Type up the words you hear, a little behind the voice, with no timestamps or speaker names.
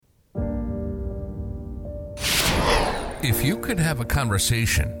If you could have a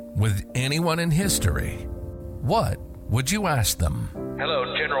conversation with anyone in history, what would you ask them?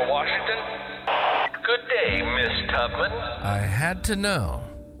 Hello, General Washington. Good day, Miss Tubman. I had to know,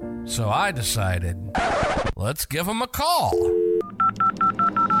 so I decided, let's give them a call.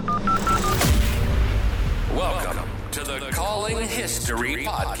 Welcome to the Calling History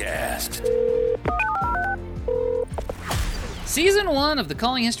Podcast. Season 1 of the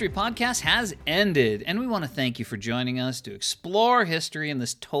Calling History Podcast has ended, and we want to thank you for joining us to explore history in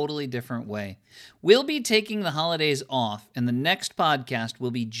this totally different way. We'll be taking the holidays off, and the next podcast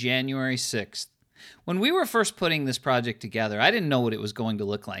will be January 6th. When we were first putting this project together, I didn't know what it was going to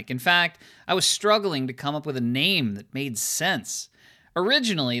look like. In fact, I was struggling to come up with a name that made sense.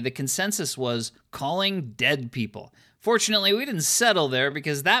 Originally, the consensus was Calling Dead People. Fortunately, we didn't settle there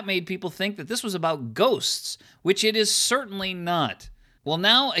because that made people think that this was about ghosts, which it is certainly not. Well,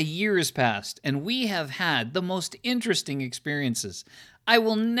 now a year has passed, and we have had the most interesting experiences. I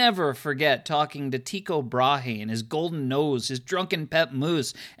will never forget talking to Tycho Brahe and his golden nose, his drunken pet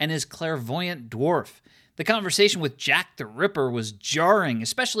moose, and his clairvoyant dwarf. The conversation with Jack the Ripper was jarring,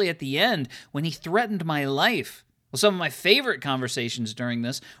 especially at the end when he threatened my life. Well, some of my favorite conversations during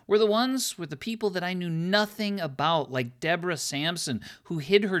this were the ones with the people that I knew nothing about, like Deborah Sampson, who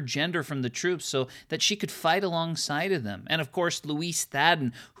hid her gender from the troops so that she could fight alongside of them. And of course, Louise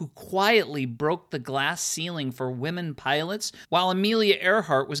Thadden, who quietly broke the glass ceiling for women pilots, while Amelia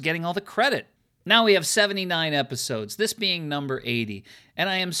Earhart was getting all the credit. Now we have 79 episodes, this being number 80, and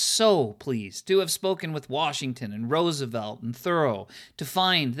I am so pleased to have spoken with Washington and Roosevelt and Thoreau to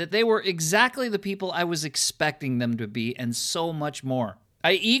find that they were exactly the people I was expecting them to be and so much more.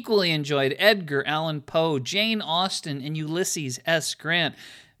 I equally enjoyed Edgar Allan Poe, Jane Austen, and Ulysses S. Grant,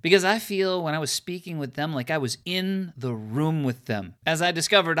 because I feel when I was speaking with them like I was in the room with them. As I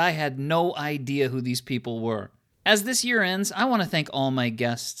discovered, I had no idea who these people were. As this year ends, I want to thank all my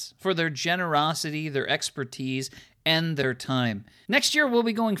guests for their generosity, their expertise, and their time. Next year, we'll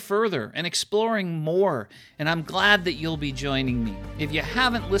be going further and exploring more, and I'm glad that you'll be joining me. If you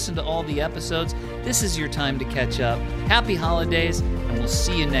haven't listened to all the episodes, this is your time to catch up. Happy holidays, and we'll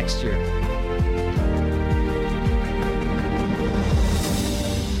see you next year.